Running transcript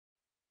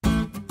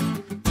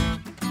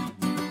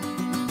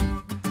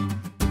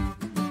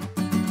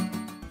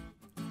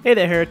Hey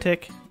there,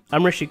 Heretic.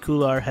 I'm Rishi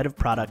Kular, Head of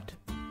Product,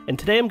 and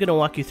today I'm going to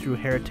walk you through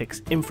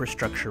Heretic's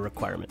infrastructure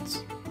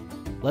requirements.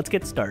 Let's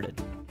get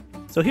started.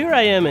 So here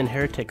I am in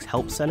Heretic's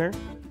Help Center,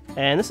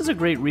 and this is a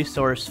great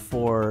resource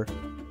for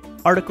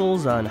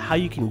articles on how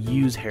you can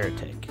use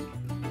Heretic.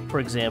 For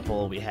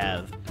example, we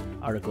have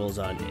articles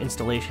on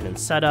installation and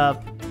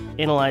setup,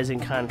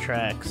 analyzing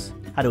contracts,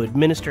 how to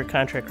administer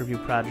contract review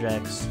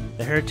projects,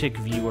 the Heretic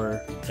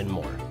viewer, and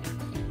more.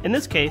 In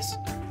this case,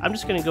 I'm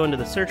just going to go into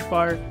the search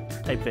bar,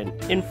 type in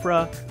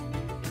infra,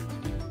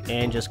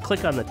 and just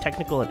click on the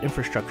technical and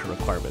infrastructure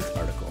requirements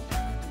article.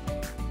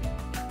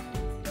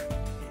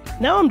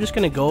 Now I'm just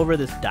going to go over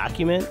this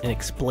document and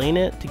explain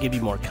it to give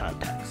you more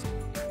context.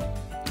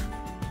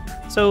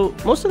 So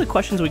most of the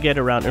questions we get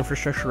around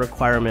infrastructure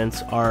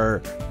requirements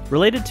are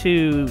related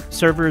to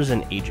servers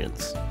and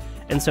agents.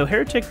 And so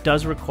Heretic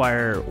does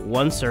require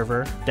one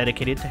server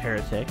dedicated to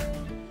Heretic.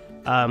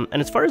 And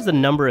as far as the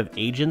number of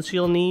agents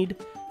you'll need,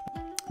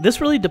 this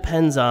really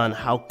depends on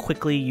how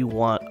quickly you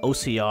want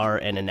OCR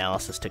and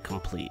analysis to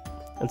complete.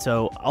 And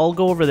so I'll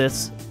go over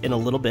this in a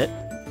little bit,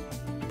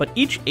 but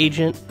each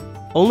agent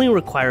only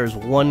requires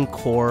one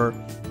core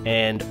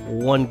and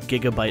 1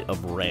 GB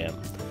of RAM.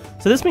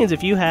 So this means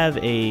if you have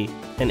an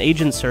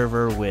agent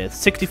server with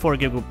 64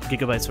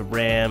 gigabytes of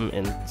RAM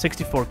and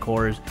 64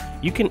 cores,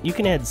 you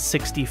can add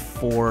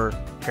 64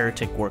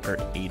 Heretic Worker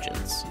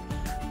agents.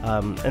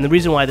 And the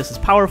reason why this is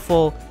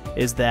powerful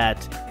is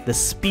that the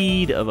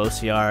speed of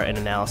OCR and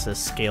analysis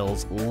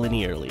scales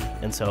linearly,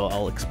 and so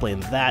I'll explain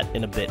that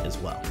in a bit as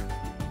well.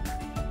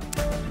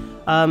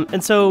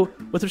 And so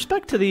with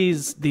respect to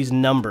these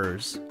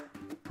numbers,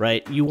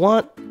 right, you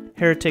want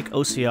Heretic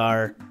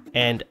OCR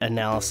and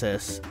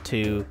analysis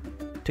to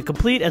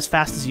complete as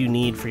fast as you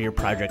need for your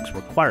project's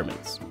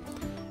requirements.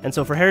 And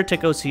so for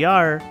Heretic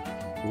OCR,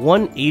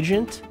 one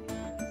agent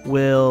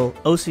will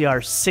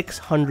OCR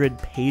 600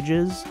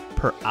 pages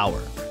per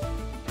hour.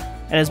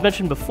 And as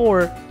mentioned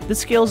before, this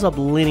scales up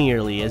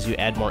linearly as you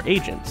add more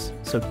agents.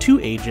 So 2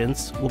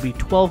 agents will be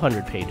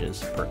 1,200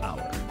 pages per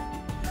hour.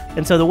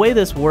 And so the way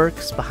this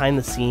works behind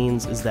the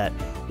scenes is that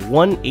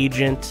one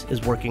agent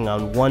is working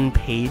on one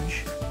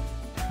page,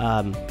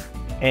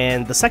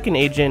 and the second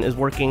agent is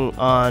working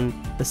on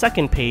the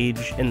second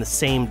page in the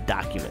same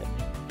document,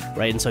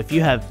 right? And so if you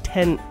have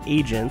 10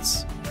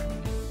 agents,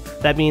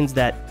 that means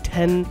that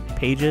 10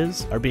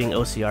 pages are being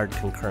OCR'd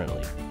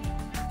concurrently.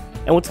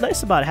 And what's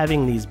nice about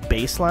having these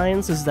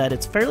baselines is that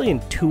it's fairly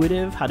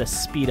intuitive how to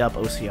speed up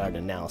OCR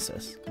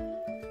analysis.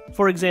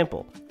 For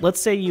example,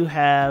 let's say you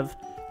have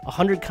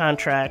 100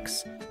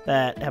 contracts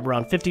that have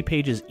around 50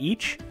 pages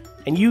each,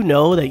 and you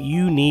know that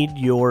you need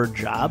your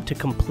job to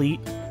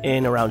complete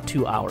in around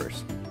 2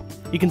 hours.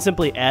 You can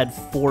simply add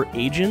 4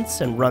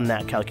 agents and run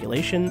that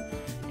calculation,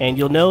 and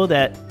you'll know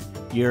that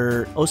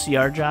your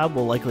OCR job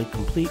will likely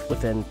complete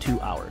within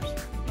 2 hours.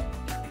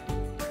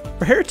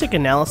 For Heretic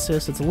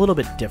analysis, it's a little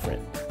bit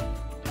different.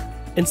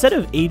 Instead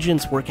of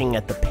agents working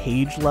at the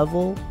page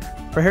level,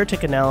 for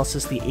Heretic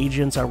analysis, the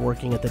agents are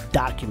working at the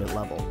document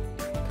level.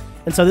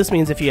 And so this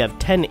means if you have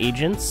 10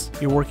 agents,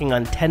 you're working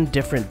on 10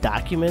 different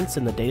documents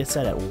in the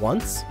dataset at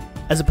once,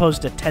 as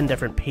opposed to 10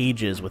 different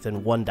pages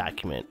within one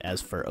document as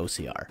for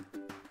OCR.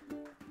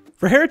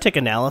 For Heretic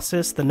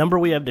analysis, the number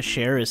we have to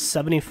share is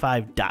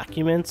 75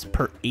 documents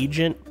per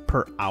agent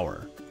per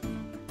hour.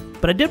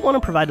 But I did want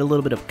to provide a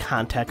little bit of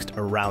context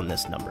around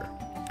this number.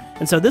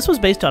 And so this was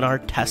based on our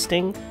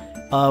testing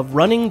of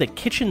running the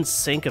kitchen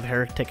sink of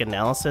Heretic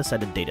analysis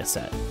at a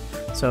dataset.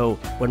 So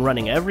when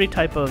running every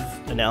type of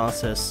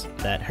analysis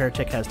that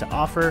Heretic has to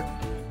offer,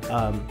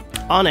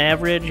 on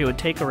average it would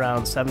take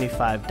around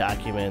 75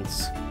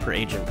 documents per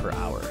agent per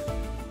hour.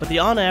 But the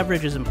on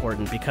average is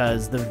important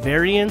because the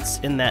variance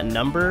in that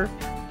number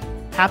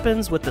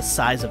happens with the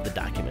size of the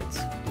documents.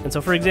 And so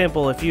for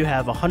example, if you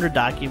have 100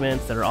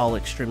 documents that are all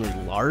extremely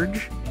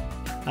large,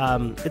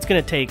 it's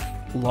going to take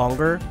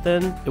longer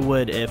than it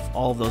would if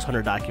all of those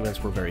 100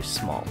 documents were very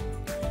small.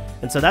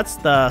 And so that's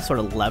the sort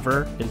of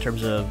lever in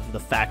terms of the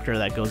factor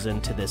that goes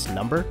into this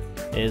number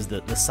is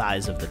the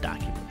size of the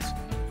documents,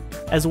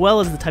 as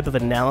well as the type of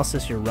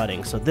analysis you're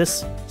running. So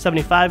this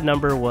 75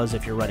 number was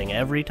if you're running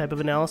every type of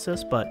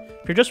analysis, but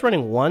if you're just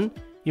running one,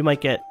 you might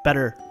get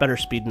better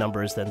speed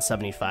numbers than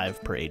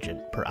 75 per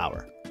agent per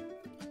hour.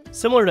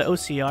 Similar to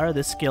OCR,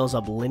 this scales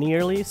up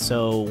linearly,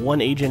 so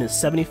one agent is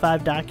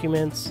 75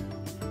 documents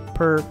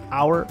per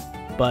hour,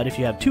 but if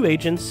you have 2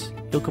 agents,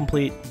 you'll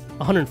complete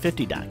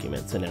 150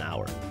 documents in an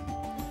hour.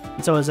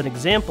 And so as an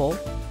example,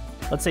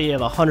 let's say you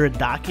have 100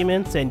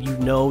 documents and you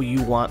know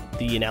you want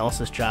the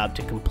analysis job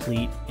to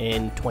complete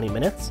in 20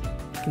 minutes.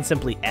 You can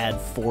simply add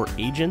 4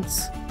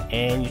 agents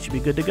and you should be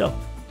good to go.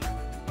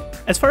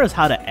 As far as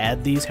how to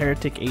add these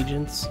Heretic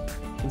agents,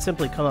 you can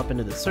simply come up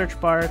into the search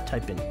bar,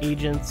 type in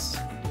agents.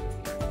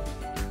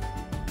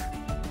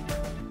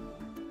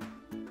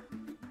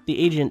 The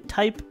agent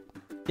type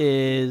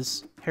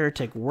is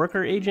Heretic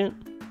Worker agent.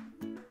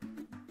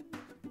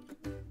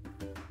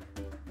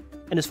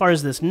 And as far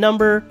as this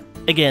number,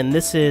 again,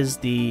 this is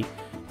the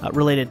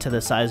related to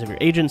the size of your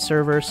agent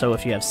server. So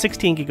if you have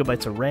 16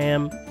 gigabytes of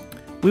RAM,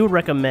 we would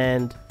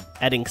recommend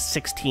adding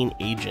 16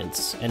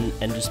 agents and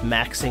just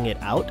maxing it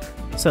out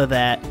so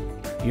that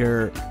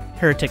your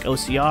Heretic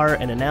OCR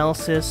and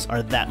analysis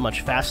are that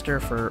much faster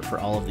for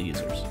all of the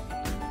users.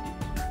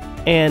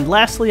 And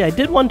lastly, I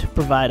did want to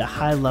provide a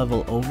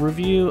high-level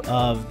overview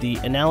of the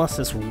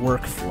analysis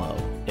workflow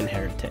in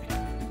Heretic.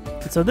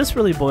 And so this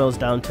really boils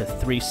down to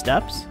 3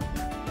 steps.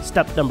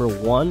 Step number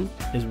 1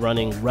 is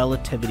running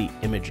relativity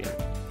imaging.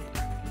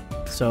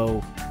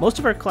 So most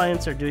of our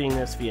clients are doing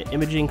this via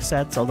imaging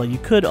sets, although you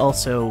could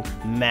also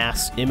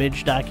mass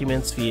image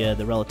documents via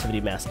the relativity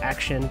mass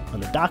action on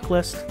the doc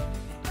list.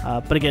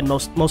 But again,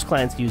 most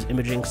clients use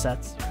imaging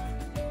sets.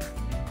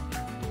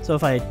 So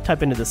if I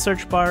type into the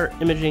search bar,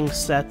 imaging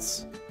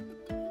sets,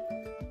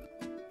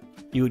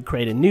 you would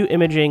create a new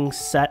imaging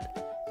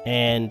set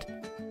and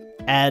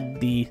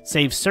add the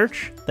save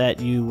search that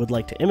you would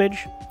like to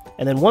image.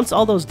 And then once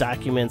all those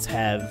documents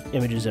have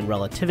images in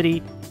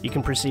relativity, you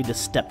can proceed to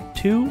step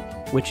 2,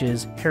 which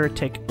is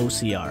Heretic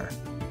OCR.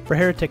 For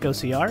Heretic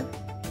OCR,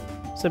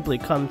 simply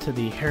come to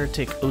the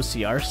Heretic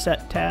OCR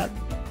set tab,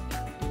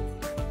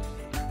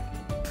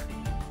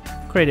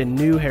 create a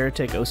new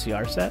Heretic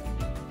OCR set,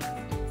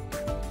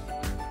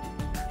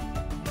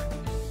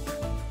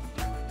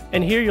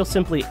 and here you'll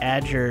simply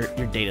add your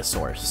data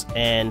source.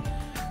 And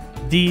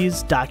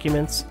these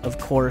documents, of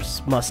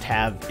course, must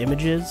have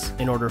images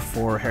in order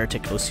for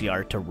Heretic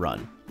OCR to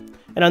run.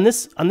 And on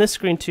this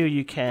screen too,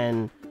 you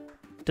can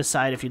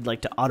decide if you'd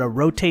like to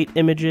auto-rotate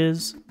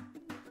images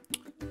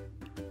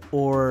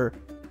or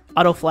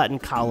auto-flatten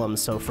columns,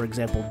 so for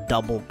example,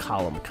 double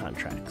column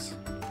contracts.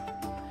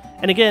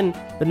 And again,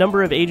 the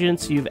number of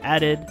agents you've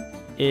added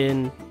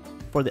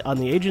on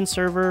the agent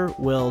server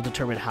will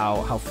determine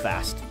how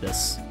fast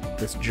this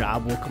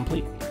job will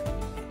complete.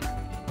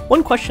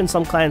 One question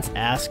some clients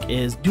ask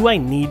is, do I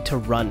need to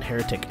run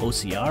Heretic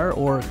OCR,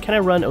 or can I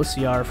run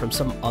OCR from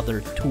some other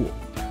tool?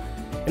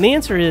 And the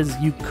answer is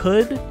you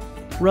could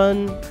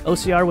run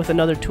OCR with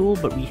another tool,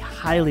 but we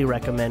highly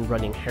recommend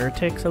running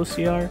Heretic's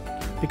OCR,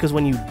 because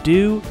when you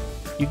do,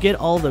 you get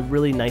all the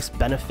really nice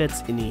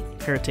benefits in the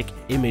Heretic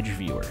image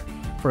viewer.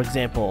 For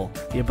example,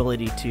 the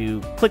ability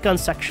to click on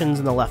sections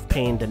in the left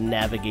pane to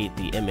navigate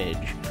the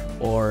image,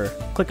 or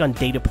click on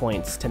data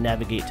points to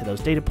navigate to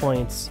those data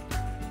points,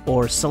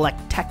 or select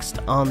text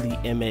on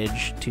the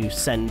image to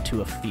send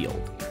to a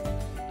field.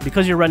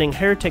 Because you're running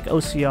Heretic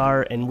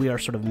OCR and we are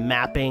sort of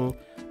mapping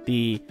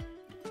the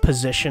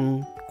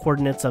position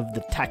coordinates of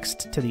the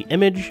text to the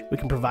image, we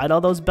can provide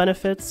all those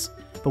benefits,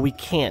 but we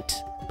can't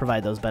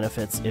provide those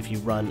benefits if you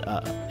run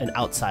an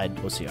outside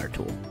OCR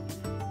tool.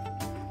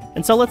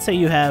 And so let's say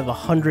you have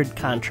 100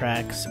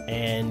 contracts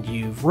and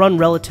you've run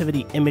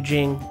relativity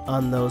imaging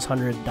on those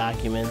 100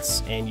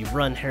 documents and you've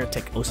run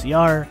Heretic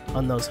OCR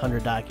on those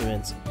 100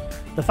 documents.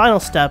 The final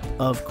step,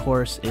 of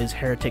course, is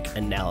Heretic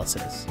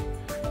analysis.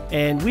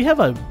 And we have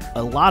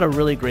a lot of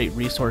really great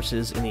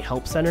resources in the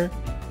Help Center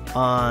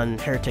on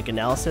Heretic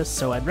analysis,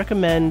 so I'd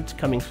recommend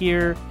coming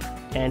here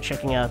and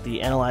checking out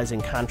the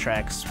Analyzing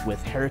Contracts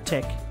with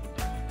Heretic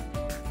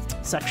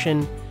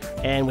section.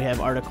 And we have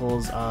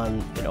articles on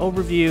an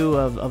overview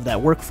of that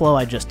workflow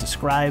I just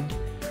described,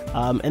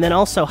 and then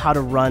also how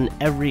to run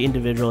every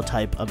individual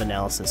type of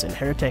analysis in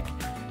Heretic.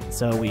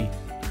 So we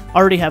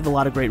already have a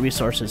lot of great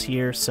resources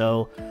here,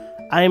 so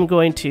I am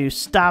going to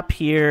stop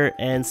here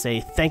and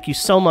say thank you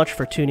so much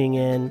for tuning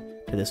in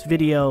to this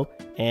video,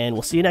 and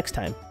we'll see you next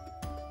time.